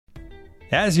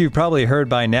As you've probably heard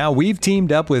by now, we've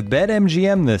teamed up with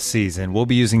BetMGM this season. We'll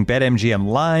be using BetMGM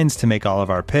lines to make all of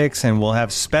our picks, and we'll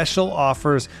have special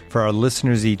offers for our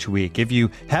listeners each week. If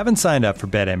you haven't signed up for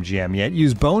BetMGM yet,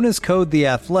 use bonus code The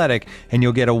Athletic, and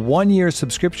you'll get a 1-year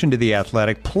subscription to The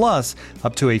Athletic, plus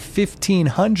up to a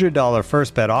 $1,500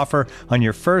 first bet offer on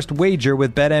your first wager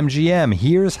with BetMGM.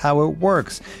 Here's how it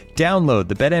works. Download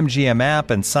the BetMGM app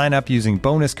and sign up using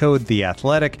bonus code The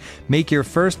Athletic. Make your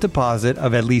first deposit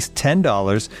of at least $10.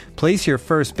 Place your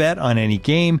first bet on any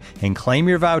game and claim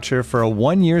your voucher for a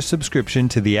 1-year subscription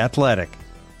to The Athletic.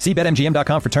 See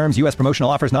BetMGM.com for terms. U.S. promotional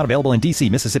offers not available in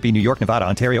D.C., Mississippi, New York, Nevada,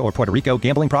 Ontario, or Puerto Rico.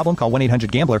 Gambling problem? Call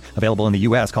 1-800-GAMBLER. Available in the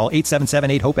U.S. Call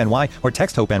 877-8-HOPE-NY or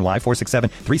text HOPE-NY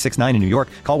 467-369 in New York.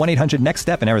 Call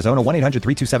 1-800-NEXT-STEP in Arizona.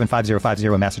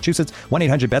 1-800-327-5050 in Massachusetts.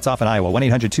 1-800-BETS-OFF in Iowa.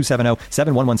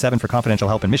 1-800-270-7117 for confidential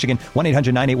help in Michigan.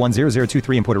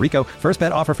 1-800-981-0023 in Puerto Rico. First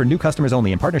bet offer for new customers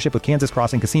only in partnership with Kansas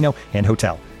Crossing Casino and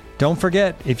Hotel. Don't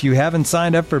forget, if you haven't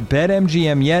signed up for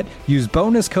BetMGM yet, use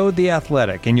bonus code The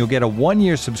Athletic, and you'll get a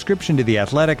 1-year subscription to The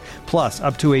Athletic, plus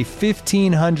up to a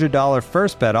 $1,500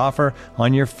 first bet offer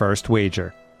on your first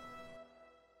wager.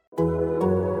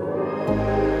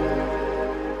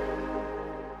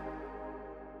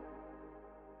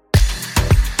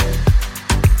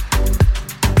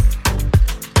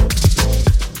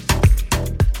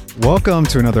 Welcome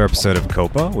to another episode of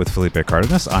Copa with Felipe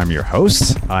Cardenas. I'm your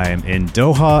host. I am in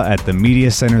Doha at the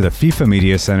Media Center, the FIFA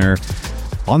Media Center,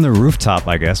 on the rooftop,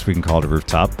 I guess we can call it a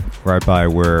rooftop, right by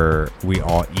where we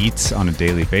all eat on a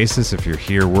daily basis if you're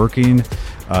here working.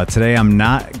 Today I'm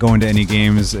not going to any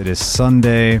games. It is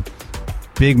Sunday.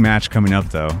 Big match coming up,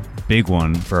 though. Big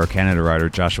one for our Canada rider,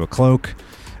 Joshua Cloke.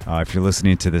 If you're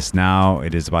listening to this now,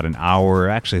 it is about an hour,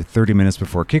 actually 30 minutes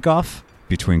before kickoff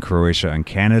between Croatia and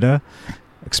Canada.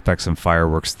 Expect some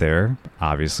fireworks there,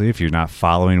 obviously. If you're not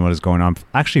following what is going on,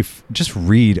 actually just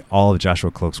read all of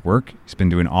Joshua Cloke's work. He's been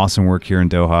doing awesome work here in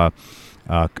Doha,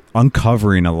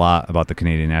 uncovering a lot about the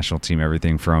Canadian national team,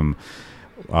 everything from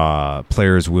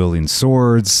players wielding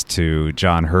swords to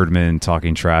John Herdman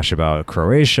talking trash about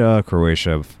Croatia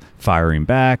firing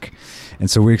back. And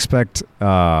so we expect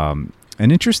an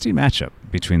interesting matchup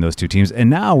between those two teams. And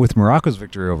now with Morocco's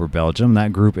victory over Belgium,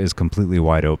 that group is completely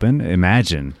wide open.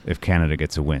 Imagine if Canada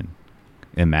gets a win.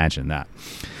 Imagine that.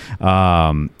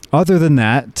 Other than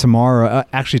that, tomorrow,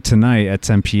 actually tonight at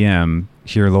 10 p.m.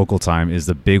 here local time is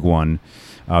the big one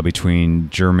between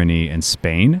Germany and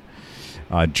Spain.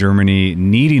 Germany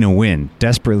needing a win,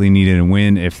 desperately needing a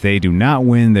win. If they do not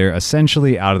win, they're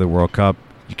essentially out of the World Cup.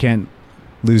 You can't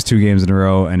lose 2 games in a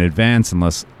row and advance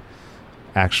unless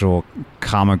actual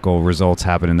comical results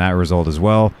happen in that result as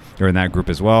well, or in that group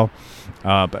as well.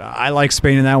 But I like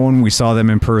Spain in that one. We saw them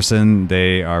in person.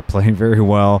 They are playing very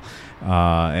well.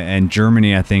 And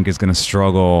Germany, I think, is going to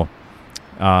struggle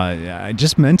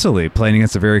just mentally, playing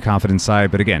against a very confident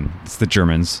side. But again, it's the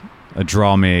Germans. A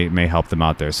draw may help them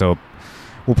out there. So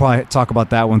we'll probably talk about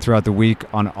that one throughout the week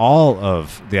on all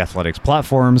of the Athletics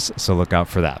platforms. So look out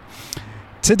for that.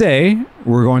 Today,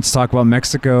 we're going to talk about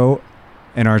Mexico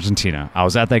and Argentina. I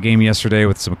was at that game yesterday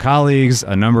with some colleagues.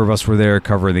 A number of us were there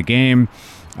covering the game.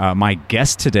 My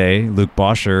guest today, Luke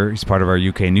Bosher, he's part of our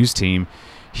UK news team.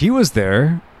 He was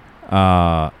there.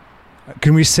 Can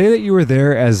we say that you were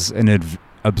there as an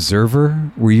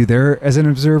observer? Were you there as an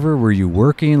observer? Were you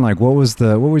working? Like, what was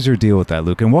your deal with that,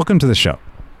 Luke? And welcome to the show.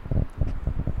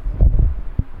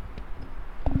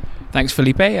 Thanks,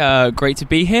 Felipe. Great to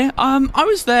be here. I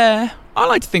was there. I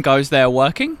like to think I was there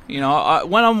working. You know,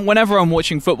 whenever I'm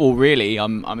watching football, really,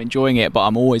 I'm enjoying it, but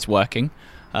I'm always working.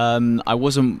 I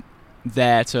wasn't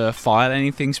there to file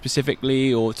anything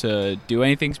specifically or to do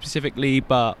anything specifically,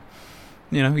 but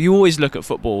you know, you always look at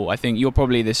football. I think you're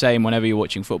probably the same whenever you're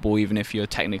watching football, even if you're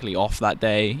technically off that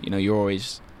day. You know, you're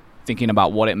always thinking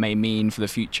about what it may mean for the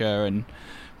future and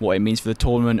what it means for the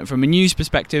tournament. And from a news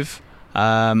perspective,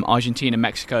 Argentina,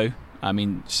 Mexico. I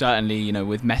mean, certainly, you know,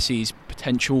 with Messi's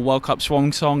potential World Cup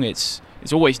swan song, it's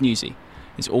always newsy.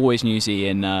 It's always newsy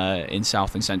in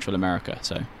South and Central America.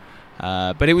 So,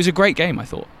 but it was a great game. I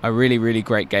thought a really, really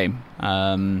great game,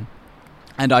 and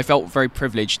I felt very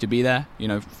privileged to be there. You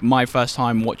know, my first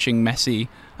time watching Messi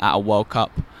at a World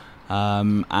Cup,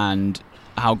 and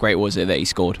how great was it that he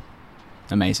scored?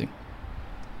 Amazing.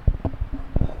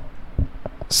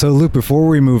 So, Luke, before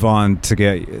we move on to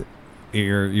get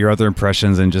your other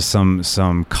impressions and just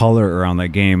some color around that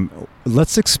game,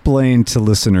 let's explain to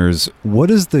listeners, what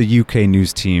does the UK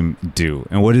news team do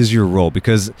and what is your role?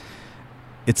 Because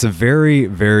it's a very,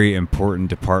 very important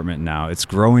department now. It's a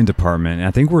growing department, and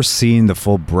I think we're seeing the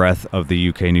full breadth of the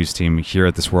UK news team here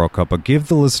at this World Cup. But give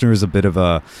the listeners a bit of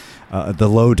the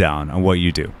lowdown on what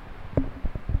you do.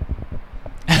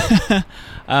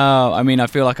 I mean, I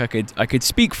feel like I could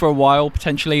speak for a while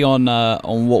potentially on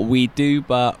what we do,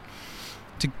 but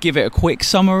to give it a quick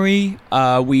summary,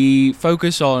 we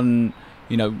focus on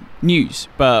news,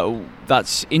 but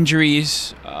that's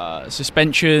injuries,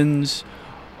 suspensions,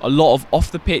 a lot of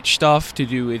off the pitch stuff to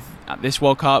do with at this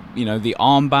World Cup. The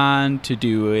armband, to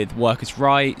do with workers'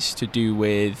 rights, to do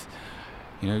with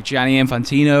Gianni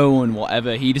Infantino and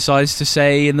whatever he decides to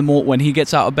say when he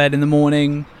gets out of bed in the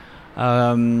morning.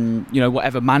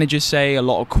 Whatever managers say, a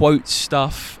lot of quotes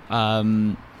stuff.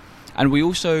 And we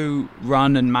also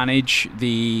run and manage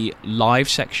the live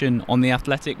section on The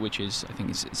Athletic, which is, I think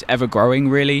it's ever growing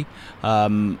really,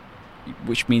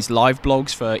 which means live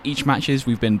blogs for each matches.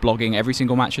 We've been blogging every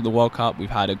single match of the World Cup. We've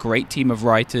had a great team of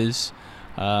writers.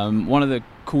 One of the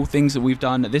cool things that we've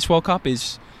done at this World Cup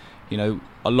is,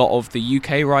 a lot of the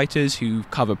UK writers who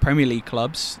cover Premier League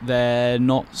clubs, they're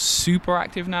not super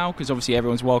active now because obviously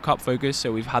everyone's World Cup focused.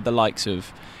 So we've had the likes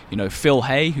of, Phil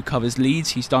Hay, who covers Leeds.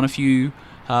 He's done a few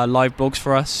live blogs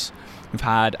for us. We've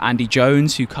had Andy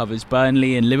Jones, who covers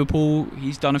Burnley and Liverpool.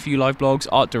 He's done a few live blogs.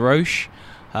 Art DeRoche,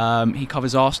 he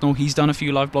covers Arsenal. He's done a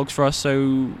few live blogs for us.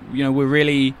 So, we're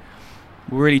really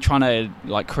trying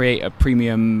to create a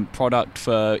premium product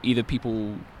for either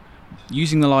people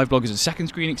using the live blog as a second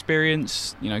screen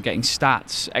experience, getting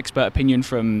stats, expert opinion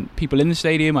from people in the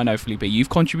stadium. I know, Felipe, you've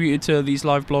contributed to these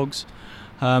live blogs.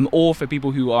 Or for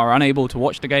people who are unable to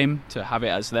watch the game, to have it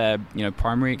as their,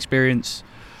 primary experience.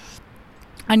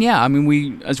 And yeah, I mean,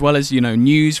 we, as well as,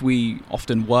 news, we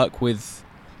often work with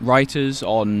writers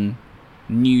on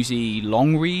newsy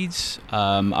long reads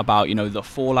about, the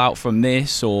fallout from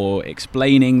this or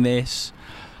explaining this.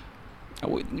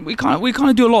 We kind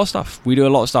of do a lot of stuff. We do a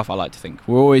lot of stuff, I like to think.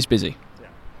 We're always busy.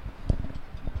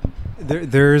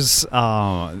 There's,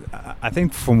 I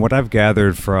think from what I've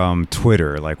gathered from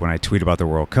Twitter, like when I tweet about the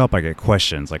World Cup, I get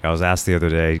questions. Like I was asked the other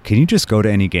day, can you just go to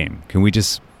any game? Can we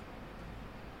just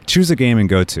choose a game and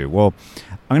go to? Well,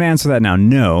 I'm going to answer that now.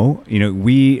 No.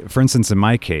 We, for instance, in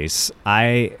my case,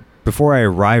 before I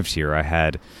arrived here, I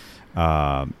had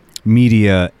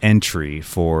media entry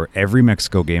for every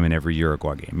Mexico game and every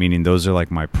Uruguay game, meaning those are like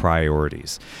my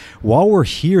priorities. While we're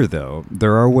here, though,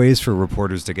 there are ways for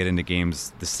reporters to get into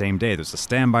games the same day. There's a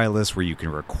standby list where you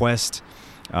can request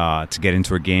to get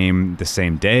into a game the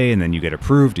same day, and then you get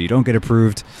approved or you don't get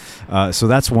approved. So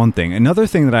that's one thing. Another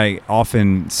thing that I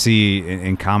often see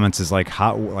in comments is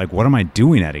what am I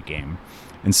doing at a game?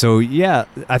 And so, yeah,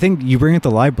 I think you bring up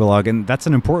the live blog, and that's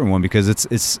an important one because it's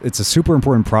a super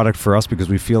important product for us because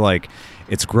we feel like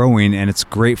it's growing and it's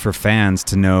great for fans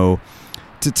to know,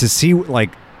 to see like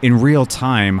in real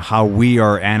time how we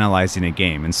are analyzing a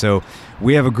game. And so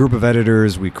we have a group of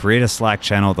editors, we create a Slack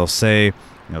channel, they'll say,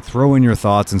 throw in your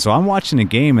thoughts. And so I'm watching a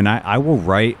game and I will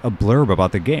write a blurb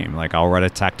about the game. Like I'll write a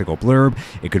tactical blurb.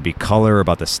 It could be color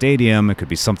about the stadium. It could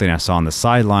be something I saw on the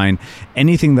sideline.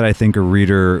 Anything that I think a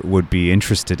reader would be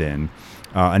interested in.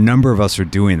 A number of us are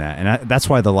doing that. And that's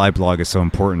why the live blog is so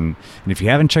important. And if you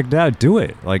haven't checked it out, do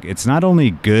it. Like it's not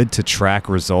only good to track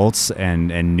results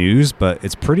and news, but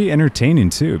it's pretty entertaining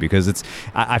too, because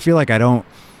I feel like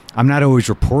I'm not always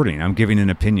reporting. I'm giving an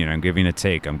opinion. I'm giving a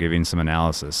take. I'm giving some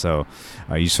analysis. So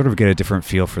you sort of get a different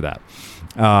feel for that.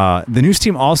 The news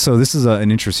team also, this is an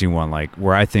interesting one, like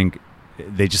where I think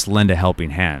they just lend a helping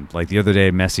hand. Like the other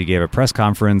day, Messi gave a press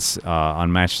conference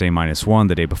on match day -1,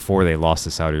 the day before they lost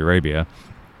to Saudi Arabia.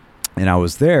 And I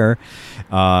was there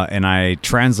and I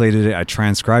translated it, I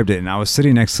transcribed it, and I was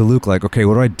sitting next to Luke like, okay,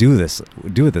 what do I do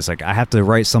with this? Like I have to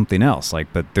write something else. Like,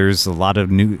 but there's a lot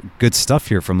of new good stuff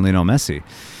here from Lionel Messi.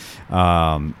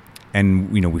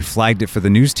 And we flagged it for the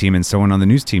news team, and someone on the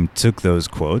news team took those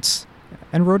quotes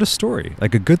and wrote a story,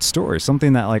 like a good story,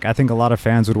 something that like I think a lot of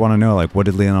fans would want to know, like what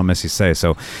did Lionel Messi say?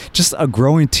 So just a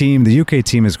growing team. The UK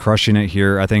team is crushing it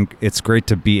here. I think it's great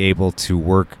to be able to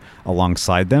work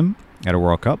alongside them at a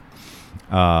World Cup.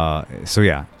 So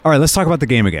yeah. All right, let's talk about the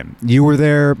game again. You were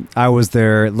there, I was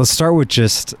there. Let's start with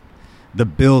just the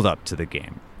build up to the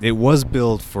game. It was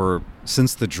billed for,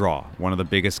 since the draw, one of the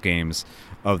biggest games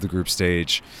of the group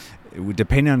stage.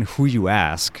 Depending on who you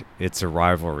ask, it's a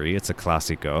rivalry. It's a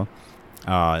Clásico.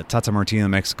 Tata Martino,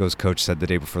 Mexico's coach, said the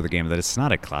day before the game that it's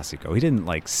not a Clásico. He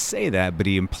didn't say that, but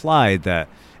he implied that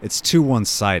it's too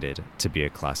one-sided to be a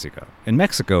Clásico. In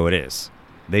Mexico, it is.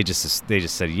 They just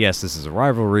said, yes, this is a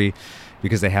rivalry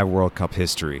because they have World Cup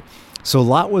history. So a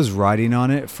lot was riding on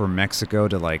it for Mexico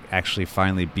to actually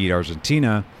finally beat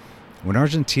Argentina. When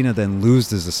Argentina then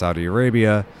loses to Saudi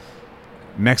Arabia,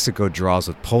 Mexico draws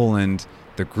with Poland,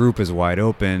 the group is wide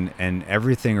open, and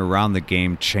everything around the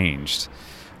game changed.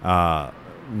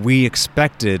 we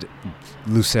expected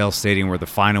Lusail Stadium, where the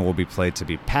final will be played, to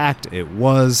be packed. It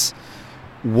was.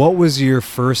 What was your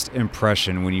first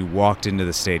impression when you walked into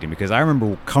the stadium? Because I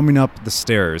remember coming up the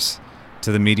stairs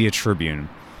to the media tribune.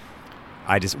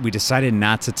 We decided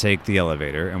not to take the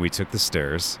elevator, and we took the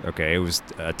stairs. Okay, it was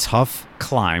a tough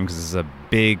climb because it's a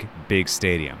big, big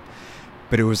stadium.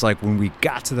 But it was like when we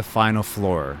got to the final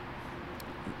floor,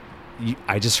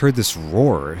 I just heard this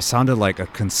roar. It sounded like a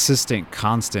consistent,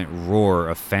 constant roar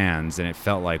of fans, and it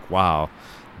felt like, wow,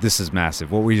 this is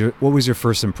massive. What was your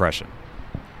first impression?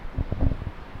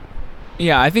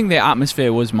 Yeah, I think the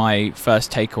atmosphere was my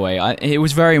first takeaway. It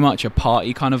was very much a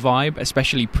party kind of vibe,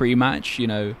 especially pre-match. You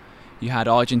know, you had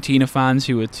Argentina fans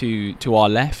who were to our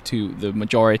left, who the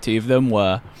majority of them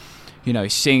were, you know,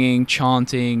 singing,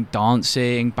 chanting,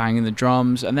 dancing, banging the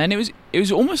drums, and then it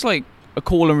was almost like a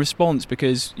call and response,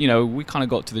 because, you know, we kind of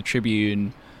got to the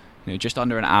tribune, you know, just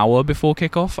under an hour before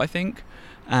kickoff, I think,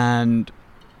 and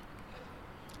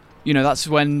you know, that's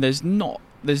when there's not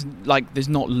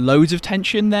loads of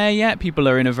tension there yet. People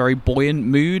are in a very buoyant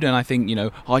mood, and I think, you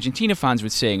know, Argentina fans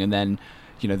would sing, and then,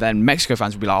 you know, then Mexico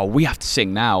fans would be like, oh, we have to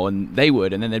sing now, and they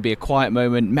would, and then there'd be a quiet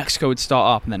moment, Mexico would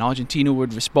start up, and then Argentina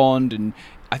would respond, and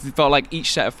I felt like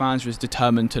each set of fans was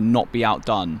determined to not be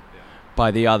outdone by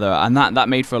the other, and that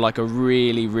made for like a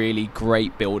really, really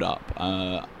great build-up.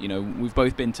 You know, we've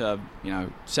both been to, you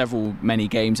know, many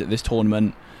games at this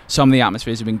tournament. Some of the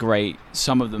atmospheres have been great,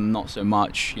 some of them not so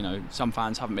much. You know, some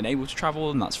fans haven't been able to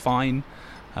travel, and that's fine.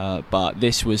 But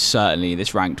this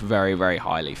ranked very, very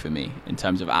highly for me in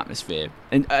terms of atmosphere,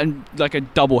 and like a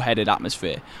double-headed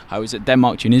atmosphere. I was at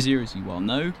Denmark-Tunisia, as you well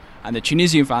know, and the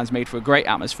Tunisian fans made for a great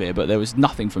atmosphere, but there was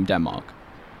nothing from Denmark.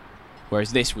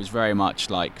 Whereas this was very much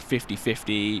like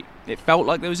 50-50. It felt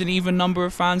like there was an even number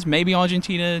of fans, maybe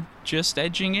Argentina just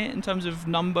edging it in terms of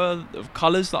number of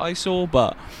colours that I saw,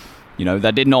 but you know,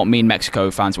 that did not mean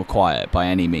Mexico fans were quiet by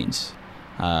any means.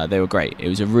 They were great. It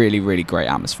was a really, really great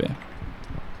atmosphere.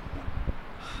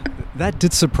 That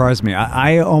did surprise me.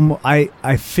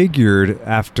 I figured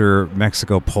after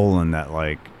Mexico-Poland that,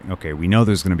 like, okay, we know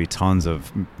there's going to be tons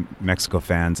of Mexico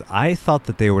fans. I thought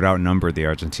that they would outnumber the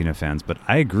Argentina fans, but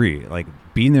I agree. Like,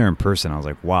 being there in person, I was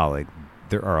like, wow, like,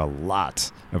 there are a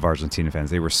lot of Argentina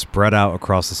fans. They were spread out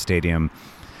across the stadium,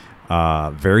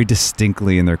 very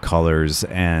distinctly in their colors,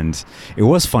 and it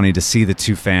was funny to see the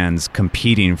two fans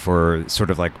competing for sort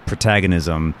of like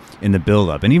protagonism in the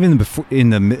build-up, and even before,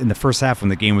 in the first half when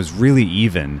the game was really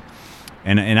even,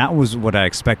 and that was what I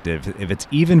expected. If it's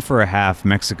even for a half,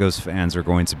 Mexico's fans are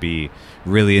going to be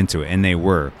really into it, and they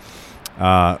were.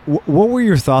 What were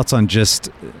your thoughts on just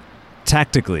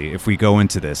tactically, if we go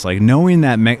into this, like knowing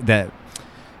that that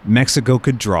Mexico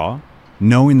could draw,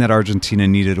 knowing that Argentina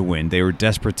needed a win, they were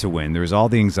desperate to win. There was all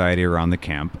the anxiety around the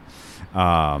camp.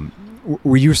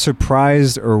 Were you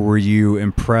surprised, or were you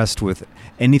impressed with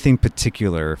anything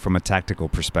particular from a tactical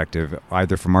perspective,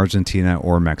 either from Argentina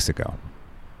or Mexico?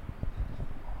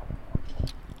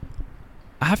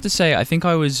 I have to say, I think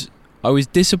I was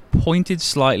disappointed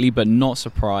slightly, but not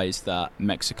surprised that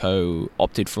Mexico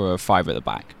opted for a 5 at the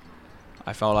back.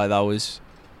 I felt like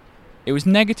it was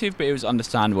negative, but it was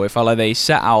understandable. It felt like they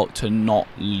set out to not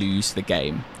lose the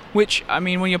game, which, I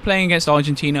mean, when you're playing against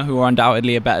Argentina, who are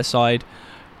undoubtedly a better side,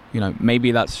 you know, maybe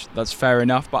that's fair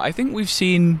enough. But I think we've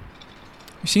seen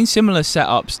similar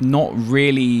setups not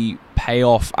really pay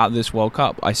off at this World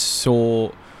Cup. We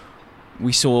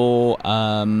saw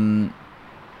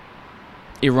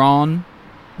Iran.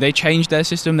 They changed their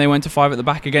system. They went to 5 at the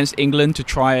back against England to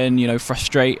try and, you know,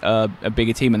 frustrate a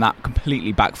bigger team, and that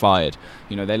completely backfired.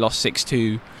 You know, they lost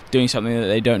 6-2, doing something that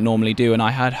they don't normally do, and I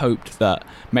had hoped that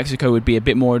Mexico would be a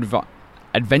bit more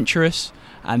adventurous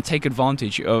and take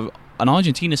advantage of an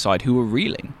Argentina side who were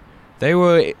reeling. They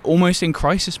were almost in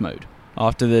crisis mode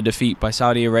after the defeat by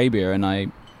Saudi Arabia, and I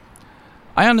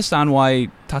understand why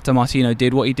Tata Martino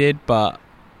did what he did, but,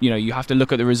 you know, you have to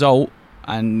look at the result.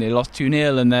 And they lost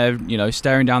 2-0, and they're, you know,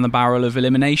 staring down the barrel of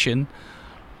elimination.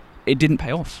 It didn't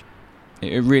pay off.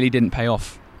 It really didn't pay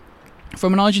off.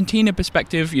 From an Argentina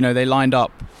perspective, you know, they lined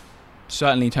up,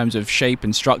 certainly in terms of shape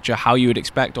and structure, how you would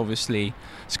expect. Obviously,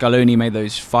 Scaloni made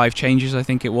those 5 changes, I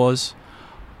think it was.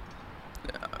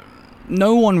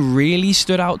 No one really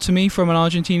stood out to me from an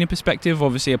Argentina perspective,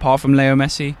 obviously, apart from Leo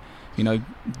Messi, you know,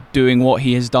 doing what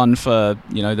he has done for,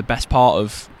 you know, the best part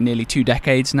of nearly 2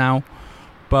 decades now.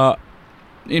 But,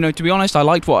 you know, to be honest, I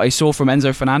liked what I saw from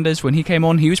Enzo Fernandez when he came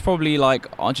on. He was probably like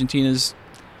Argentina's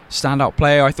standout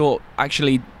player. I thought,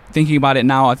 actually, thinking about it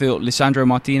now, I thought Lisandro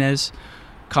Martinez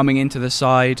coming into the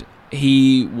side,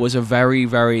 he was a very,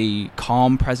 very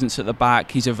calm presence at the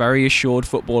back. He's a very assured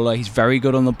footballer. He's very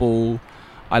good on the ball.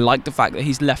 I like the fact that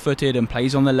he's left-footed and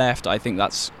plays on the left. I think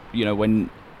that's,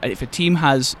 if a team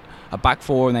has a back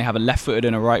four and they have a left-footed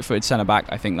and a right-footed centre-back,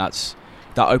 I think that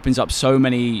opens up so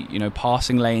many,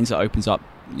 passing lanes, that opens up,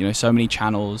 so many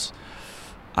channels.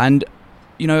 And,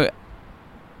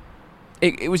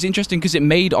 it was interesting because it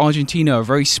made Argentina a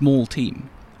very small team,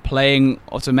 playing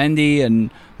Otamendi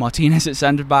and Martinez at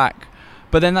centre-back.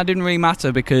 But then that didn't really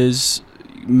matter because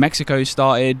Mexico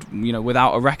started,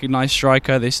 without a recognised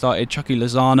striker. They started Chucky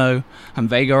Lozano and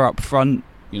Vega up front,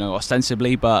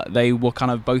 ostensibly, but they were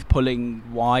kind of both pulling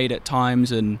wide at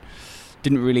times and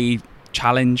didn't really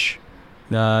challenge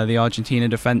the Argentina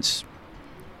defence.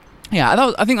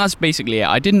 Yeah, I think that's basically it.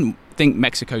 I didn't think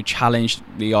Mexico challenged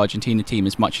the Argentina team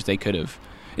as much as they could have.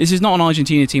 This is not an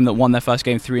Argentina team that won their first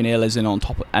game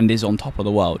 3-0 and is on top of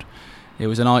the world. It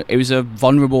was a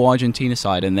vulnerable Argentina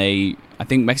side, and I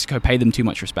think Mexico paid them too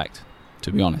much respect,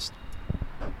 to be honest.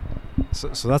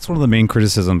 So that's one of the main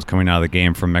criticisms coming out of the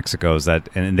game from Mexico is that,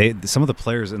 and some of the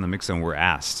players in the mix zone were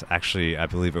asked. Actually, I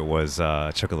believe it was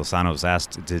Chucky Lozano was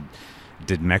asked,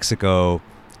 did Mexico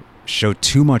show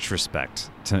too much respect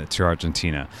to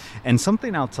Argentina? And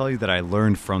something I'll tell you that I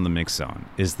learned from the mix zone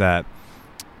is that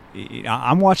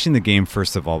I'm watching the game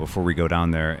first of all before we go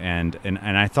down there, and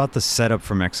I thought the setup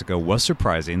for Mexico was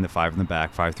surprising. The 5 in the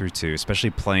back, 5-3-2,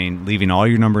 especially leaving all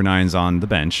your number 9s on the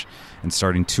bench and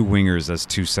starting 2 wingers as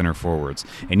 2 center forwards.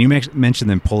 And you mentioned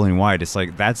them pulling wide. It's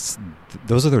like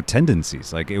those are their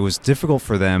tendencies. Like, it was difficult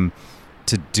for them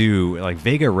to do. Like,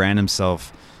 Vega ran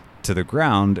himself to the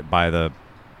ground by the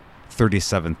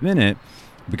 37th minute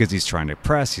because he's trying to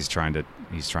press, he's trying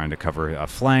to cover a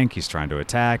flank, he's trying to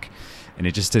attack. And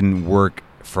it just didn't work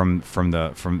from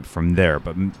there.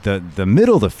 But the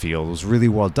middle of the field was really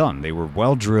well done. They were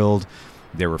well drilled.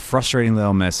 They were frustrating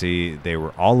Lionel Messi. They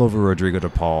were all over Rodrigo de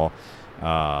Paul.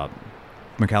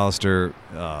 McAllister,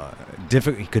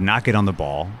 he could not get on the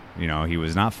ball. He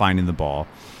was not finding the ball.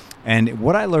 And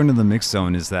what I learned in the mixed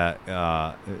zone is that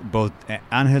both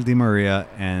Angel Di Maria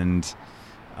and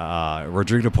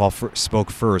Rodrigo de Paul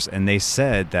spoke first, and they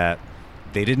said that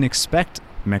they didn't expect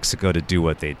Mexico to do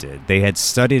what they did. They had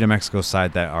studied a Mexico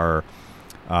side that are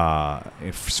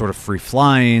sort of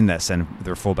free-flying, that send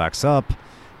their fullbacks up,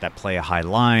 that play a high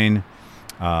line,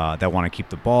 that want to keep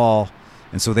the ball.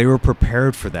 And so they were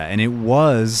prepared for that. And it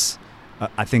was,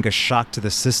 I think, a shock to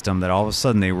the system that all of a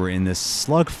sudden they were in this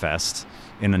slugfest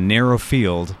in a narrow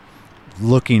field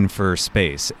looking for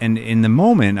space. And in the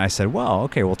moment, I said,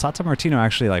 Tata Martino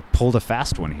actually pulled a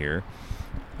fast one here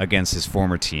against his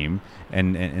former team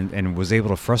and was able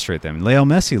to frustrate them. Leo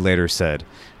Messi later said,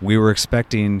 we were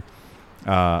expecting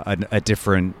a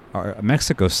different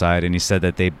Mexico side, and he said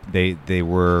that they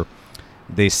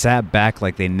sat back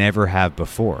like they never have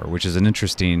before, which is an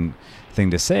interesting thing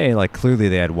to say. Like, clearly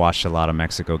they had watched a lot of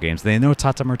Mexico games. They know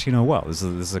Tata Martino well. This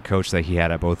is a coach that he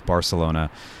had at both Barcelona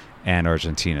and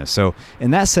Argentina. So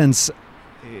in that sense,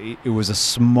 it was a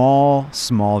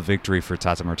small victory for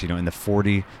Tata Martino in the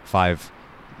 45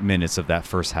 minutes of that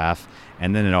first half,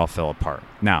 and then it all fell apart.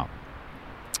 Now,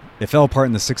 it fell apart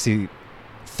in the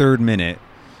 63rd minute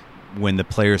when the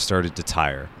players started to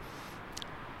tire.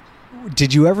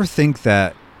 Did you ever think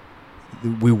that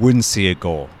we wouldn't see a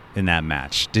goal in that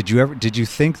match? Did you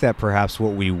think that perhaps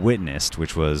what we witnessed,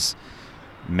 which was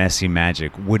Messi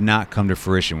magic, would not come to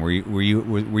fruition? Were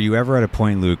you ever at a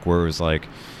point, Luke, where it was like,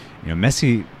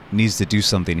 Messi needs to do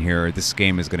something here, or this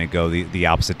game is going to go the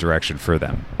opposite direction for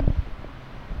them?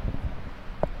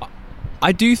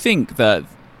 I do think that,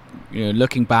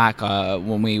 looking back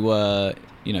when we were,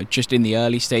 just in the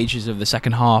early stages of the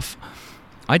second half,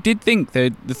 I did think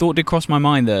that the thought did cross my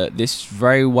mind that this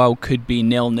very well could be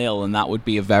 0-0, and that would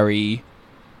be a very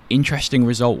interesting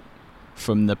result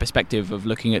from the perspective of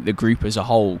looking at the group as a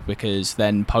whole, because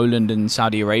then Poland and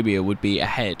Saudi Arabia would be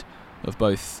ahead of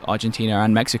both Argentina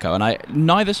and Mexico. And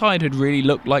neither side had really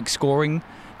looked like scoring.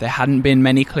 There hadn't been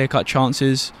many clear-cut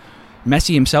chances.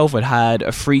 Messi himself had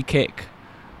a free kick,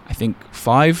 I think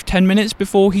 5-10 minutes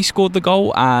before he scored the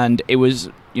goal, and it was,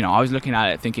 I was looking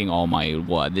at it thinking, oh my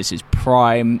word, this is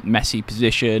prime Messi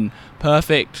position,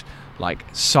 perfect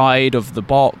side of the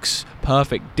box,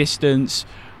 perfect distance.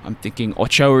 I'm thinking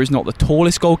Ochoa is not the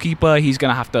tallest goalkeeper. He's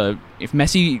going to have to, if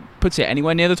Messi puts it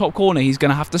anywhere near the top corner, he's going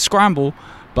to have to scramble.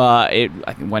 But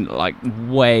I think went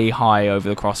way high over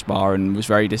the crossbar and was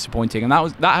very disappointing. And that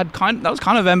was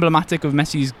kind of emblematic of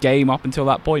Messi's game up until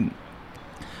that point.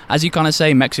 As you kind of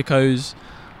say, Mexico's,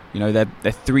 their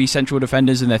 3 central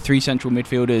defenders and their 3 central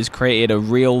midfielders created a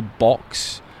real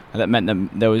box. And that meant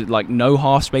that there was no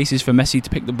half spaces for Messi to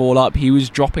pick the ball up. He was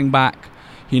dropping back.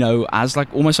 as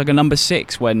like almost like a number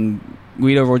 6 when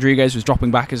Guido Rodriguez was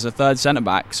dropping back as a third centre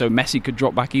back, so Messi could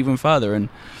drop back even further. And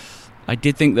I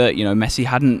did think that Messi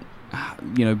hadn't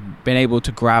been able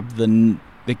to grab the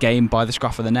game by the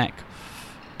scruff of the neck,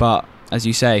 but as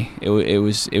you say, it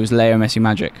was Leo Messi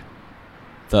magic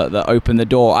that opened the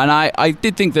door. And I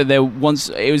did think that it was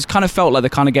kind of felt like the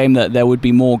kind of game that there would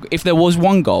be more. If there was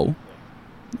one goal,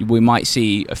 we might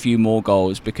see a few more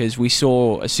goals, because we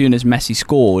saw as soon as Messi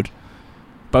scored,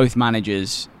 both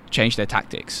managers changed their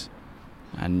tactics.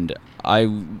 And I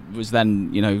was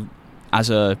then, as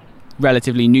a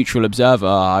relatively neutral observer,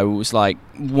 I was like,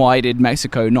 why did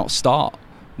Mexico not start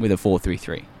with a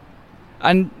 4-3-3?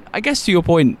 And I guess to your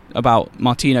point about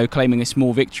Martino claiming a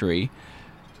small victory,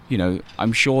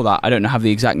 I'm sure that, I don't have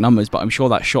the exact numbers, but I'm sure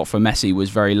that shot for Messi was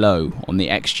very low on the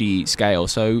XG scale.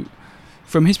 So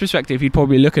from his perspective, he'd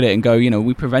probably look at it and go,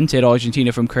 we prevented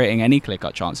Argentina from creating any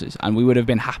clear-cut chances, and we would have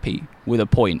been happy with a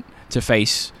point to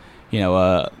face,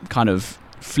 a kind of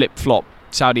flip-flop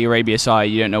Saudi Arabia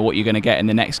side. You don't know what you're going to get in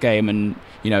the next game, and,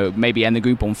 maybe end the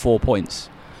group on 4 points.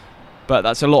 But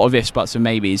that's a lot of ifs, buts and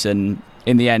maybes, and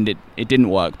in the end, it didn't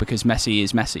work, because Messi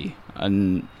is Messi,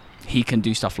 and he can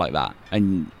do stuff like that.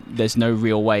 And there's no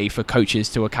real way for coaches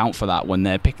to account for that when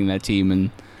they're picking their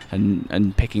team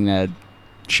and picking their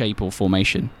shape or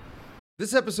formation.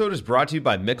 This episode is brought to you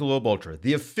by Michelob Ultra,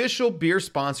 the official beer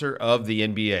sponsor of the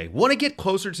NBA. Want to get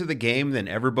closer to the game than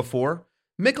ever before?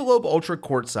 Michelob Ultra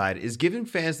Courtside is giving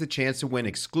fans the chance to win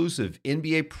exclusive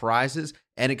NBA prizes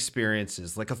and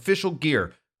experiences like official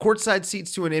gear, courtside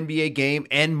seats to an NBA game,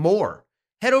 and more.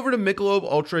 Head over to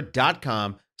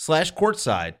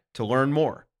MichelobUltra.com/courtside to learn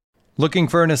more. Looking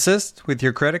for an assist with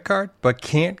your credit card but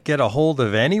can't get a hold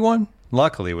of anyone?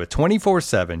 Luckily, with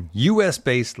 24/7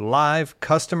 US-based live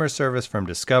customer service from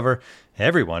Discover,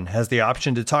 everyone has the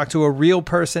option to talk to a real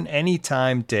person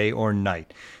anytime, day or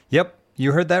night. Yep,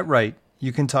 you heard that right.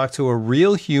 You can talk to a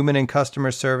real human in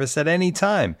customer service at any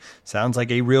time. Sounds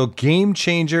like a real game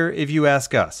changer if you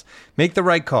ask us. Make the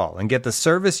right call and get the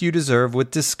service you deserve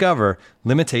with Discover.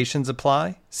 Limitations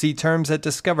apply. See terms at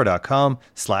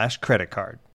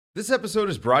discover.com/creditcard. This episode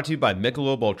is brought to you by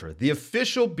Michelob Ultra, the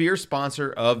official beer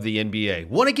sponsor of the NBA.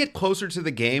 Want to get closer to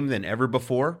the game than ever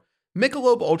before?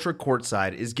 Michelob Ultra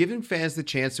Courtside is giving fans the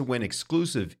chance to win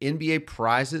exclusive NBA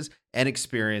prizes and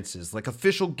experiences like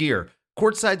official gear,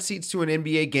 courtside seats to an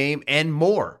NBA game, and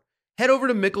more. Head over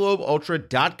to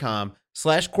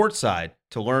MichelobUltra.com/courtside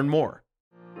to learn more.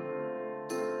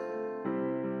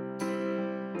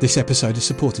 This episode is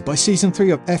supported by Season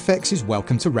 3 of FX's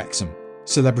Welcome to Wrexham.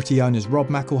 Celebrity owners Rob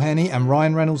McElhenney and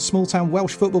Ryan Reynolds' small-town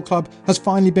Welsh football club has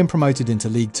finally been promoted into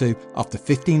League 2 after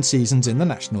 15 seasons in the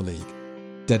National League.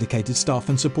 Dedicated staff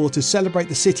and supporters celebrate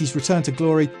the city's return to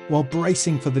glory while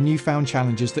bracing for the newfound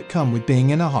challenges that come with being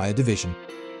in a higher division.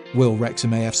 Will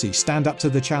Wrexham AFC stand up to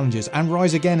the challenges and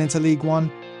rise again into League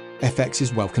 1? FX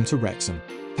is Welcome to Wrexham.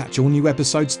 Catch all new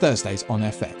episodes Thursdays on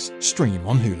FX. Stream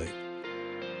on Hulu.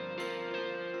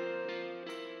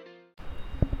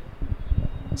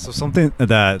 So something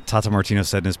that Tata Martino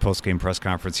said in his post-game press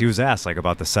conference, he was asked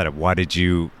about the setup. Why did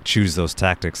you choose those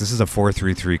tactics? This is a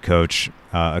 4-3-3 coach,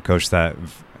 a coach that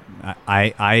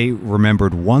I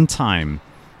remembered one time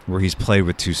where he's played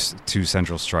with two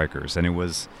central strikers, and it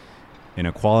was in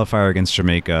a qualifier against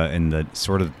Jamaica in the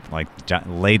sort of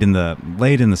late in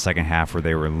the second half where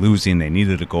they were losing, they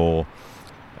needed a goal,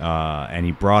 and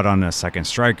he brought on a second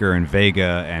striker, and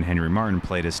Vega and Henry Martin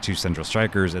played as two central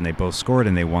strikers, and they both scored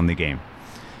and they won the game.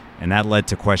 And that led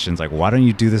to questions like, why don't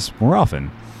you do this more often?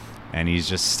 And he's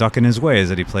just stuck in his ways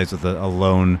that he plays with a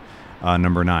lone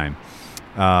number 9.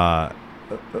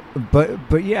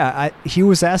 But yeah, he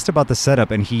was asked about the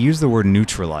setup, and he used the word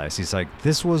neutralize. He's like,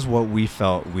 this was what we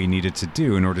felt we needed to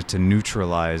do in order to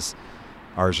neutralize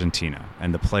Argentina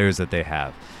and the players that they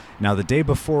have. Now, the day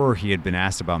before, he had been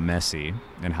asked about Messi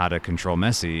and how to control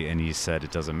Messi, and he said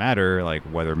it doesn't matter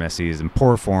whether Messi is in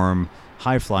poor form,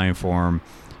 high-flying form.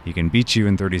 He can beat you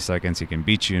in 30 seconds. He can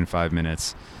beat you in 5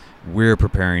 minutes. We're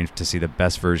preparing to see the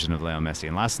best version of Leo Messi.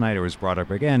 And last night it was brought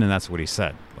up again, and that's what he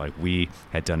said. We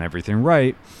had done everything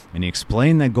right. And he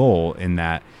explained the goal in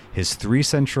that his 3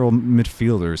 central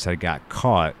midfielders had got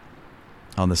caught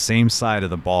on the same side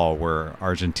of the ball where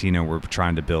Argentina were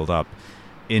trying to build up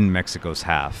in Mexico's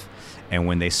half. And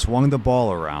when they swung the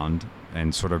ball around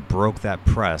and sort of broke that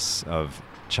press of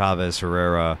Chavez,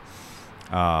 Herrera,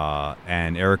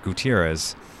 and Eric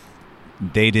Gutierrez,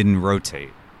 they didn't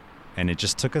rotate. And it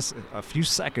just took us a few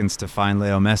seconds to find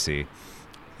Leo Messi,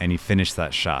 and he finished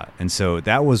that shot. And so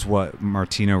that was what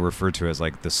Martino referred to as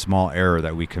the small error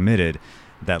that we committed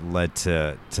that led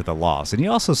to the loss. And he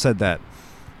also said that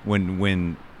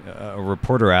when a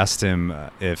reporter asked him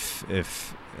if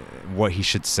what he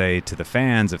should say to the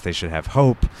fans, if they should have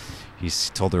hope. He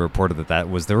told the reporter that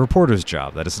was the reporter's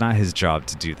job, that it's not his job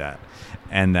to do that,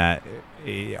 and that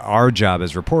our job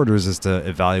as reporters is to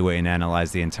evaluate and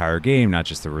analyze the entire game, not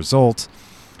just the result.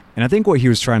 And I think what he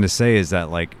was trying to say is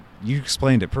that, like, you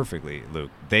explained it perfectly,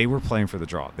 Luke. They were playing for the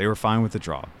draw. They were fine with the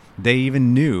draw. They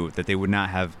even knew that they would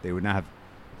have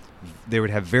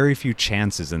very few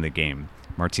chances in the game.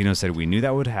 Martino said, we knew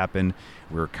that would happen.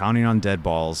 We were counting on dead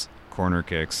balls, corner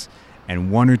kicks, and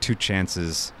one or two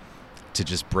chances to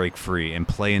just break free and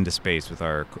play into space with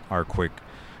our quick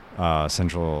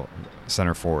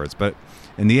center forwards. But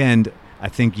in the end, I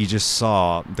think you just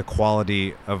saw the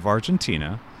quality of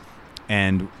Argentina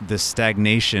and the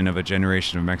stagnation of a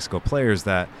generation of Mexico players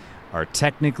that are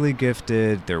technically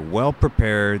gifted, they're well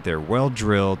prepared, they're well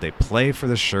drilled, they play for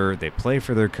the shirt, they play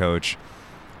for their coach,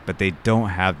 but they don't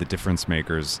have the difference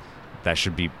makers that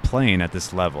should be playing at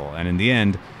this level. And in the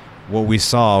end, what we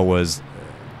saw was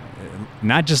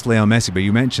not just Leo Messi, but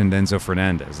you mentioned Enzo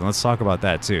Fernandez, and let's talk about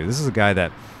that too. This is a guy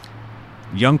that,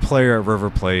 young player at River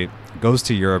Plate, goes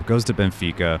to Europe, goes to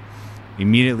Benfica,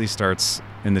 immediately starts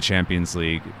in the Champions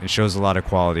League. It shows a lot of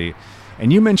quality.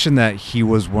 And you mentioned that he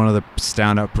was one of the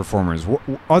standout performers.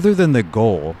 Other than the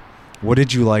goal, what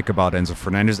did you like about Enzo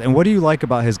Fernandez? And what do you like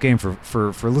about his game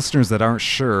for listeners that aren't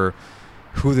sure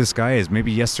who this guy is?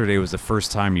 Maybe yesterday was the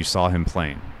first time you saw him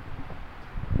playing.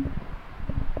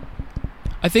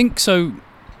 I think so.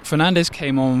 Fernandez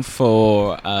came on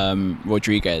for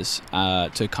Rodriguez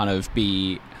to kind of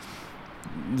be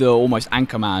the almost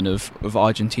anchor man of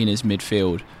Argentina's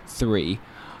midfield three.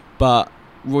 But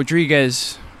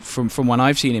Rodriguez, from when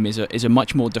I've seen him, is a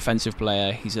much more defensive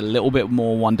player. He's a little bit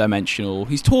more one-dimensional.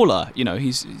 He's taller,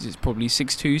 he's probably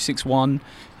 6'2", 6'1",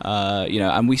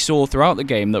 and we saw throughout the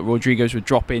game that Rodriguez would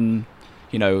drop in,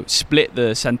 split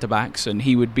the centre-backs, and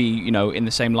he would be, in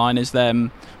the same line as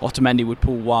them. Otamendi would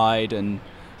pull wide, and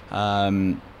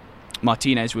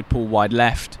Martinez would pull wide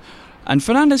left. And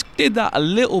Fernandez did that a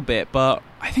little bit, but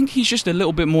I think he's just a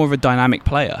little bit more of a dynamic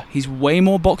player. He's way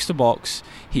more box-to-box.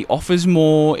 He offers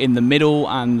more in the middle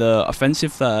and the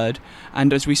offensive third.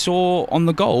 And as we saw on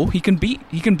the goal, he can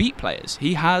beat players.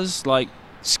 He has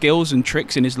skills and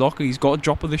tricks in his locker. He's got a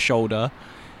drop of the shoulder.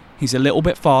 He's a little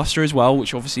bit faster as well,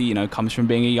 which obviously comes from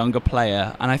being a younger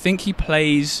player. And I think he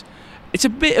plays. It's a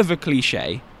bit of a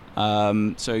cliche,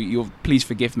 so you'll please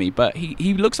forgive me. But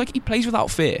he looks like he plays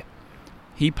without fear.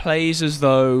 He plays as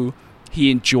though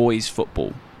he enjoys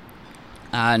football,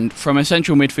 and from a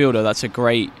central midfielder, that's a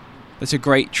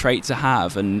great trait to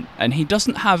have. And he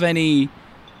doesn't have any.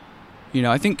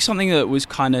 I think something that was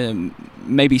kind of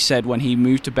maybe said when he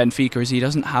moved to Benfica is he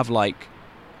doesn't have a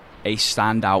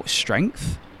standout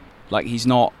strength. He's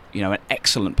not an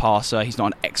excellent passer. He's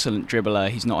not an excellent dribbler.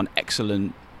 He's not an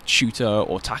excellent shooter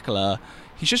or tackler.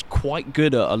 He's just quite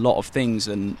good at a lot of things,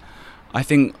 and I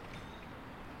think.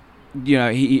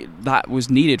 That was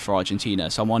needed for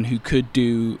Argentina. Someone who could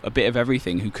do a bit of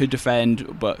everything, who could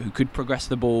defend, but who could progress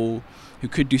the ball, who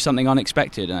could do something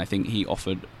unexpected. And I think he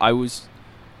offered. I was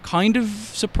kind of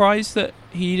surprised that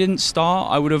he didn't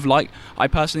start. I would have liked. I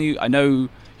know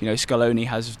Scaloni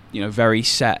has very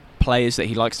set players that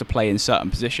he likes to play in certain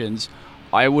positions.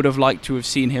 I would have liked to have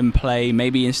seen him play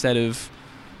maybe instead of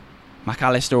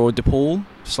McAllister or DePaul,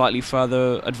 slightly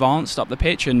further advanced up the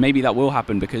pitch, and maybe that will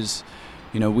happen because.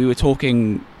 We were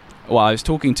talking. Well, I was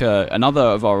talking to another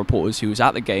of our reporters who was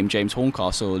at the game, James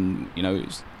Horncastle, and it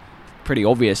was pretty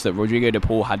obvious that Rodrigo de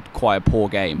Paul had quite a poor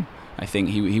game. I think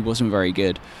he wasn't very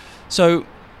good. So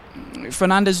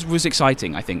Fernandez was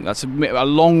exciting. I think that's a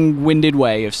long-winded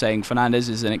way of saying Fernandez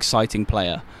is an exciting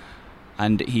player,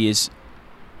 and he is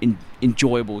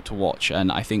enjoyable to watch.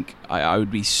 And I think I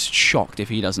would be shocked if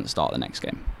he doesn't start the next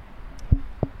game.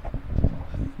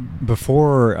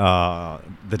 Before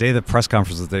the day of the press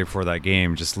conference, the day before that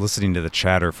game, just listening to the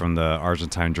chatter from the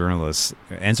Argentine journalists,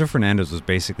 Enzo Fernandez was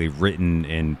basically written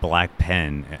in black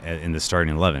pen in the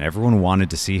starting 11. Everyone wanted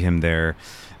to see him there.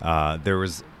 There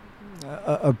was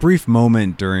a brief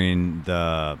moment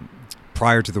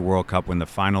prior to the World Cup when the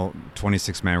final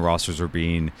 26-man rosters were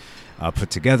being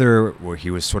put together, where he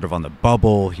was sort of on the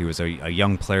bubble. He was a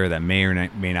young player that may or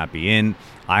may not be in.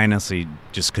 I honestly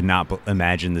just could not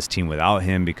imagine this team without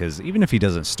him, because even if he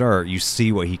doesn't start, you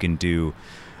see what he can do,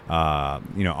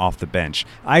 off the bench.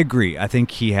 I agree. I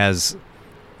think he has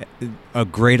a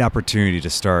great opportunity to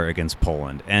start against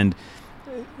Poland, and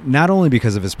not only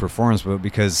because of his performance, but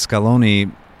because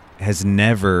Scaloni has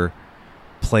never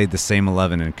played the same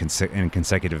 11 in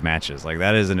consecutive matches.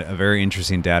 That is a very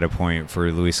interesting data point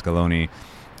for Luis Scaloni.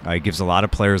 He gives a lot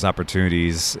of players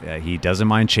opportunities. He doesn't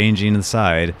mind changing the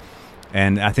side,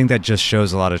 and I think that just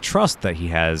shows a lot of trust that he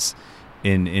has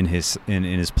in his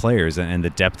players and the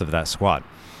depth of that squad.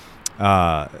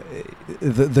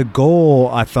 The goal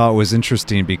I thought was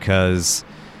interesting because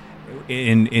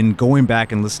in going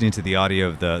back and listening to the audio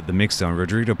of the mix zone,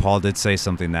 Rodrigo de Paul did say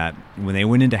something that when they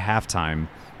went into halftime,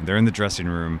 they're in the dressing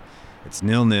room, it's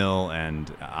 0-0,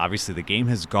 and obviously the game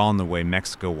has gone the way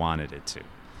Mexico wanted it to.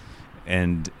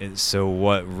 And so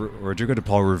what Rodrigo de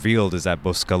Paul revealed is that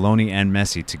both Scaloni and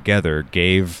Messi together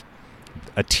gave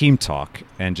a team talk,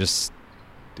 and just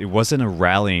it wasn't a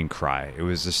rallying cry. It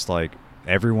was just like,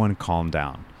 everyone calm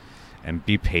down and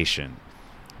be patient.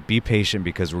 Be patient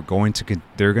because they're going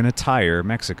to tire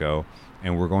Mexico,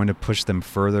 and we're going to push them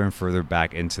further and further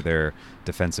back into their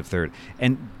defensive third.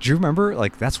 And do you remember,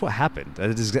 like, that's what happened?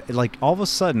 It is, like, all of a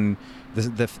sudden,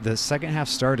 the second half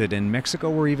started, and Mexico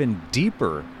were even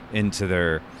deeper into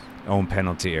their own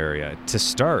penalty area to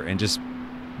start, and just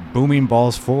booming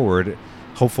balls forward,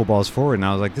 hopeful balls forward. And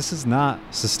I was like, this is not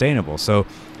sustainable. So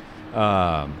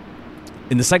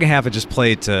in the second half, it just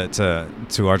played to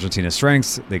Argentina's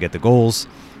strengths. They get the goals.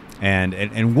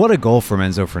 And what a goal from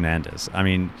Enzo Fernandez. I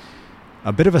mean,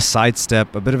 a bit of a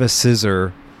sidestep, a bit of a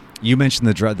scissor. You mentioned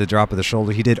the drop of the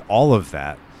shoulder. He did all of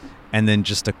that. And then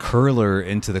just a curler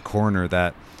into the corner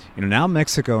that, now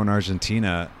Mexico and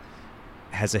Argentina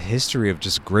has a history of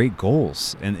just great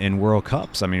goals in World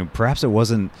Cups. I mean, perhaps it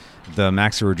wasn't the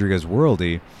Maxi Rodriguez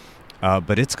worldie,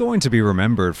 but it's going to be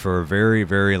remembered for a very,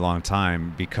 very long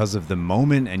time because of the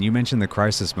moment. And you mentioned the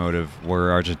crisis mode of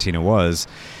where Argentina was.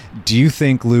 Do you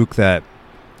think, Luke, that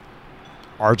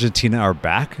Argentina are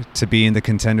back to being the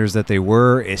contenders that they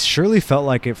were? It surely felt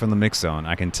like it from the mix zone.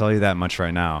 I can tell you that much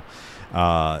right now.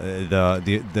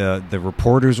 The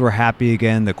reporters were happy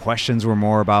again. The questions were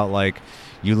more about, like,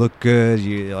 you look good,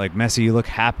 you like Messi, you look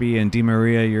happy, and Di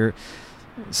Maria, you're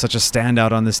such a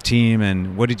standout on this team,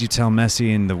 and what did you tell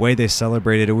Messi? And the way they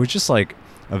celebrated, it was just like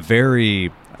a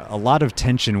lot of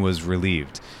tension was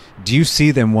relieved. Do you see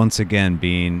them once again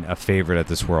being a favorite at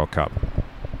this World Cup?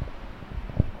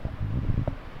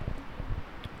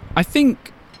 I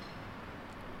think,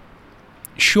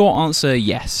 short answer,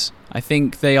 yes. I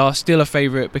think they are still a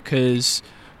favorite because,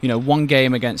 one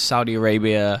game against Saudi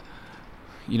Arabia,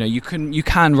 you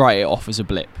can write it off as a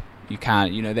blip. You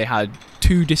can, they had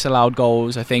 2 disallowed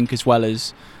goals, I think, as well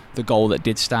as the goal that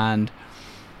did stand.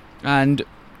 And,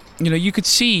 you could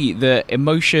see the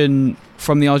emotion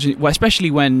from the Argentine, well,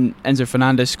 especially when Enzo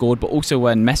Fernandez scored, but also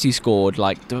when Messi scored,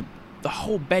 like the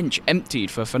whole bench emptied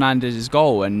for Fernandez's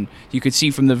goal. And you could see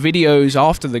from the videos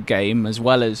after the game, as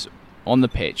well as on the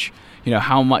pitch,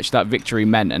 how much that victory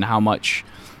meant and how much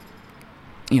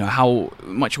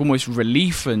almost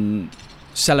relief and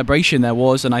celebration there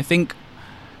was. And I think,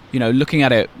 looking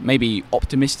at it maybe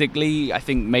optimistically, I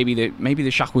think maybe the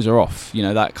shackles are off.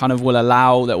 That kind of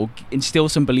will instill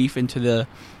some belief into the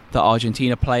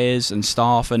Argentina players and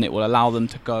staff, and it will allow them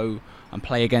to go and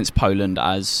play against Poland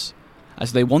as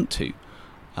they want to,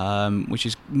 which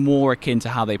is more akin to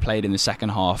how they played in the second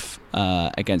half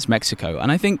against Mexico.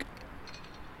 And I think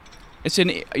it's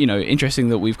interesting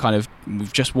that we've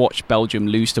just watched Belgium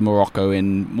lose to Morocco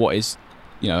in what is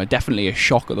definitely a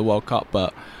shock at the World Cup.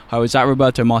 But I was at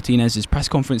Roberto Martinez's press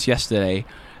conference yesterday,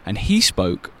 and he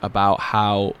spoke about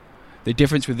how the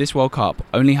difference with this World Cup,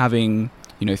 only having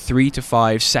 3 to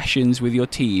 5 sessions with your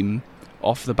team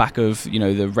off the back of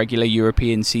the regular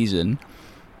European season,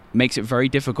 makes it very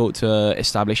difficult to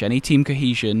establish any team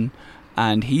cohesion.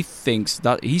 And he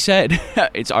said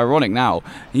it's ironic now,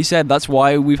 he said that's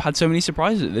why we've had so many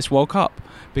surprises at this World Cup,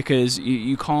 because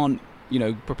you can't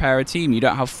prepare a team. You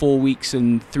don't have 4 weeks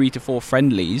and 3 to 4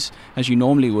 friendlies as you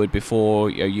normally would before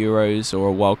a Euros or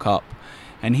a World Cup.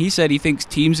 And he said he thinks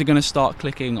teams are going to start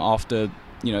clicking after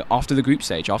the group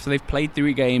stage, after they've played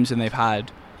 3 games and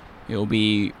it'll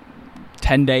be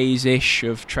 10 days-ish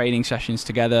of training sessions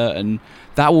together, and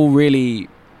that will really,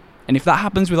 and if that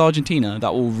happens with Argentina,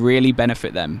 that will really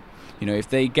benefit them. If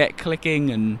they get clicking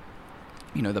and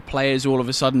the players all of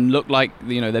a sudden look like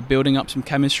they're building up some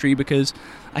chemistry, because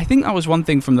I think that was one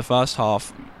thing from the first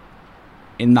half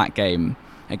in that game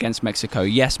against Mexico.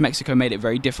 Yes, Mexico made it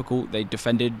very difficult. They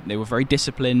defended, they were very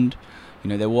disciplined.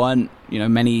 There weren't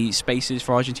many spaces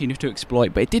for Argentina to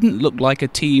exploit, but it didn't look like a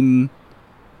team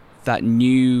that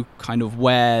knew kind of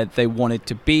where they wanted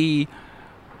to be.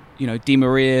 Di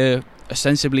Maria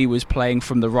ostensibly was playing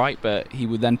from the right, but he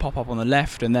would then pop up on the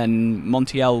left, and then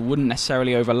Montiel wouldn't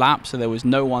necessarily overlap, so there was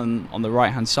no one on the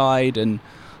right hand side, and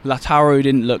Lautaro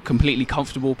didn't look completely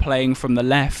comfortable playing from the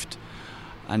left.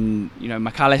 And,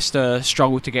 McAllister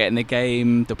struggled to get in the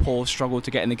game. DePaul struggled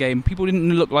to get in the game. People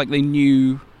didn't look like they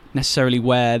knew necessarily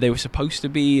where they were supposed to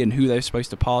be and who they were supposed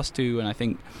to pass to. And I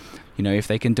think, if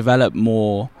they can develop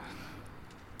more,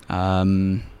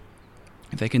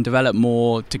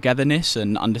 togetherness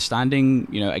and understanding,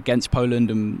 against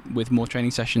Poland and with more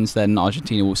training sessions, then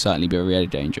Argentina will certainly be really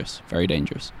dangerous, very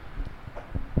dangerous.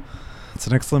 It's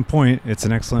an excellent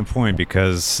point.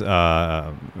 Because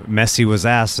Messi was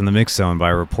asked in the mix zone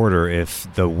by a reporter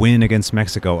if the win against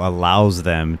Mexico allows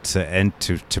them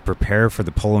to prepare for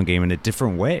the Poland game in a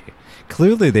different way.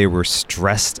 Clearly, they were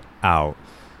stressed out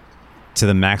to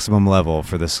the maximum level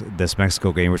for this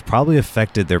Mexico game, which probably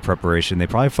affected their preparation. They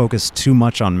probably focused too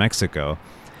much on Mexico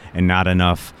and not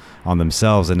enough on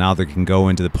themselves. And now they can go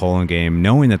into the Poland game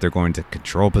knowing that they're going to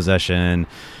control possession.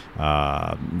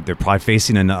 They're probably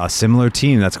facing a similar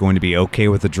team that's going to be okay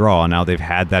with the draw. Now they've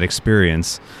had that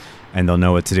experience and they'll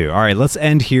know what to do. All right, let's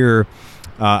end here.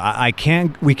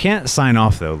 We can't sign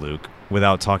off though, Luke,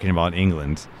 without talking about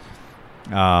England.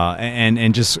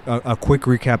 And just a quick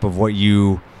recap of what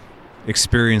you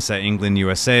experienced at England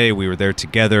USA. We were there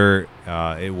together.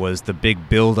 It was the big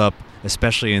build-up,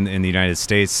 especially in the United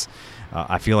States.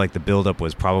 I feel like the build-up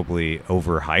was probably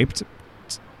overhyped,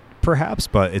 perhaps,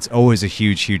 but it's always a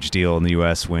huge deal in the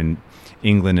U.S. when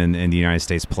England and the United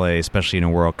States play, especially in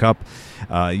a World Cup.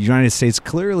 United States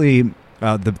clearly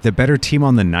the better team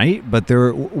on the night, but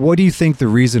what do you think the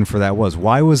reason for that was?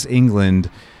 Why was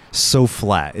England so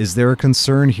flat? Is there a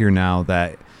concern here now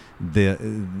that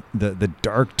the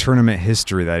dark tournament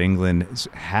history that England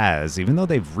has, even though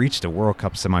they've reached a World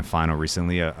Cup semifinal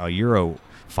recently, a Euro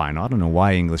final? I don't know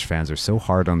why English fans are so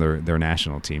hard on their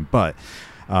national team, but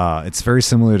it's very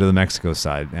similar to the Mexico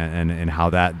side and how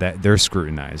that they're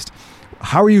scrutinized.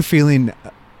 How are you feeling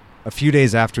a few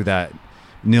days after that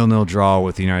 0-0 draw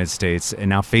with the United States and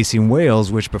now facing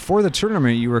Wales, which before the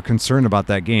tournament you were concerned about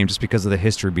that game just because of the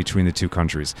history between the two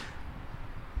countries?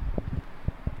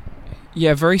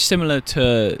 Yeah, very similar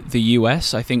to the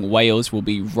US. I think Wales will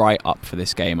be right up for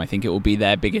this game. I think it will be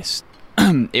their biggest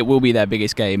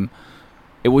game.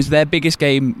 It was their biggest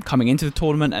game coming into the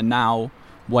tournament, and now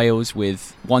Wales,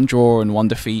 with one draw and one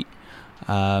defeat,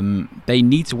 they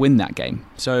need to win that game.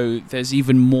 So there's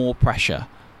even more pressure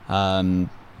on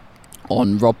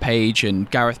Rob Page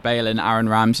and Gareth Bale and Aaron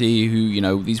Ramsey,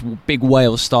 who, these big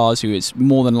Wales stars who it's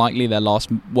more than likely their last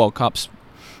World Cups,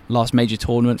 last major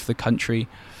tournament for the country.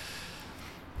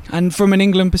 And from an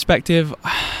England perspective,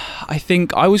 I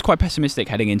think I was quite pessimistic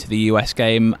heading into the US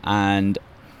game, and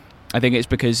I think it's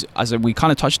because, as we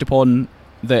kind of touched upon,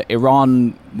 that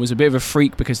Iran was a bit of a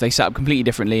freak because they set up completely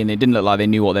differently and it didn't look like they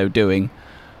knew what they were doing.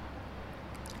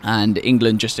 And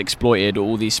England just exploited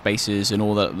all these spaces and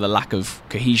all the lack of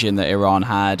cohesion that Iran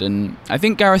had. And I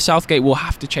think Gareth Southgate will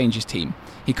have to change his team.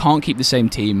 He can't keep the same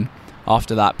team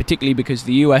after that, particularly because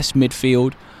the US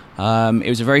midfield, it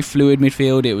was a very fluid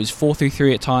midfield. It was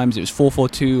 4-3-3 at times. It was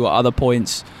 4-4-2 at other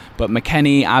points. But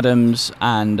McKennie, Adams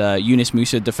and Yunus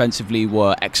Musa defensively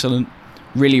were excellent.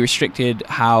 Really restricted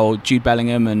how Jude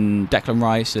Bellingham and Declan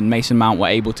Rice and Mason Mount were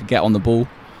able to get on the ball.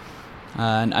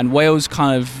 And Wales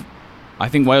I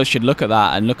think Wales should look at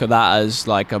that as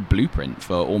like a blueprint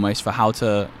for how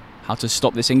to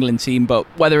stop this England team. But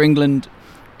whether England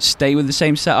stay with the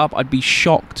same setup, I'd be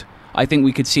shocked. I think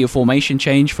we could see a formation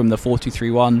change from the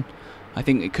 4-2-3-1. I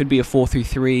think it could be a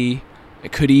 4-3-3.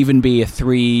 It could even be a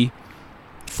 3-4-3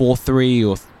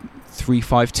 or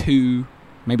 3-5-2.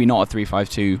 Maybe not a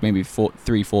 3-5-2, maybe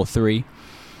 3-4-3.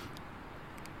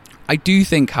 I do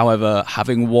think, however,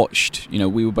 having watched,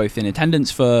 we were both in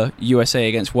attendance for USA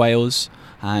against Wales,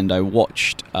 and I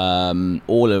watched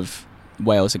all of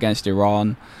Wales against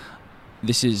Iran.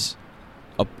 This is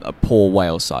a poor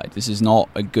Wales side. This is not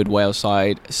a good Wales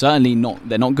side. Certainly not.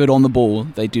 They're not good on the ball.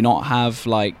 They do not have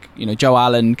Joe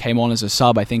Allen came on as a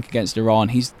sub, I think, against Iran.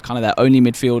 He's kind of their only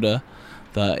midfielder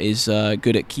that is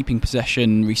good at keeping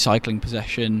possession, recycling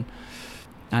possession.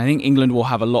 And I think England will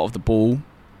have a lot of the ball.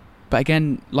 But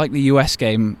again, like the US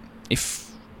game, if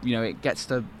it gets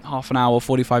to half an hour,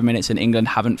 45 minutes and England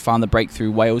haven't found the breakthrough,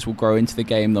 Wales will grow into the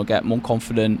game. They'll get more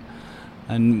confident.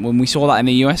 And when we saw that in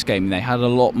the US game, they had a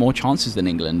lot more chances than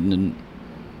England. And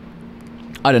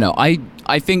I don't know.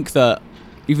 I think that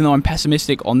even though I'm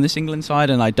pessimistic on this England side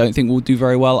and I don't think we'll do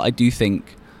very well, I do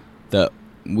think that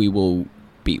we will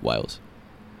beat Wales.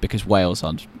 Because Wales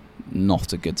are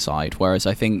not a good side. Whereas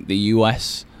I think the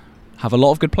US have a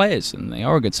lot of good players and they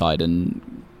are a good side.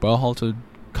 And Berhalter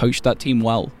coached that team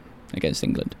well against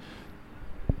England.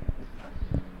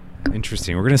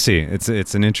 Interesting. We're going to see.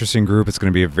 It's an interesting group. It's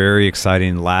going to be a very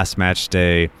exciting last match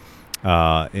day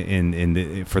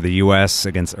for the U.S.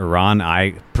 against Iran.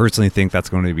 I personally think that's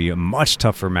going to be a much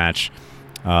tougher match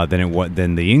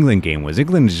than the England game was.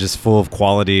 England is just full of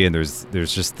quality, and there's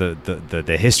just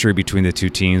the history between the two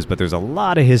teams, but there's a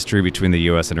lot of history between the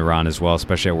U.S. and Iran as well,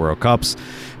 especially at World Cups.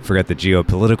 Forget the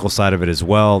geopolitical side of it as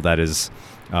well. That is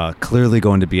clearly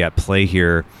going to be at play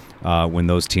here when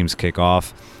those teams kick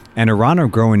off. And Iran are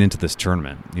growing into this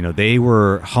tournament. You know, they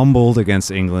were humbled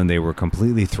against England. They were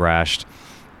completely thrashed,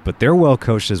 but they're well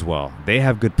coached as well. They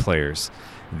have good players.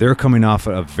 They're coming off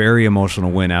a very emotional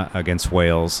win against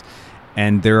Wales,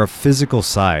 and they're a physical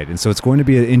side. And so it's going to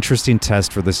be an interesting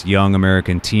test for this young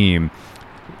American team.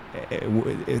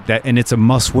 And it's a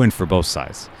must-win for both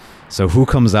sides. So who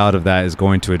comes out of that is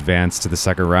going to advance to the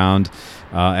second round.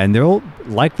 And they'll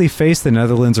likely face the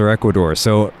Netherlands or Ecuador.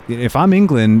 So if I'm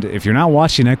England, if you're not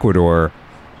watching Ecuador,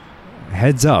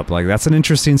 heads up. Like, that's an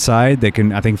interesting side.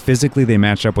 I think physically they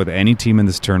match up with any team in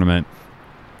this tournament.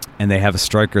 And they have a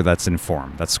striker that's in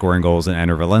form, that's scoring goals in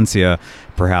Enner Valencia,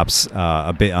 perhaps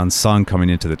a bit unsung coming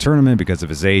into the tournament because of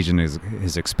his age and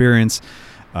his experience,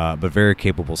 but very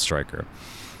capable striker.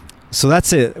 So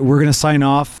that's it. We're going to sign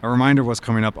off. A reminder what's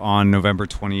coming up on November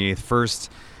 28th.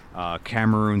 First,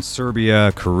 Cameroon,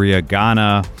 Serbia, Korea,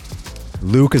 Ghana.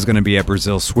 Luke is going to be at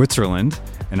Brazil, Switzerland,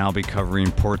 and I'll be covering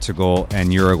Portugal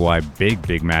and Uruguay. Big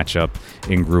matchup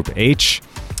in Group H.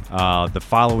 The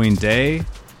following day,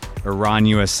 Iran,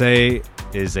 USA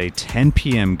is a 10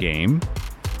 p.m. game,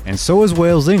 and so is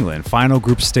Wales, England. Final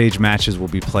group stage matches will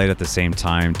be played at the same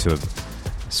time to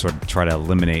sort of try to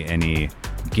eliminate any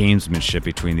gamesmanship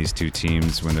between these two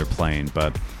teams when they're playing.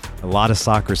 But a lot of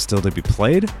soccer still to be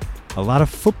played, a lot of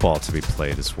football to be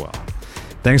played as well.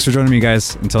 Thanks for joining me,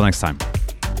 guys. Until next time.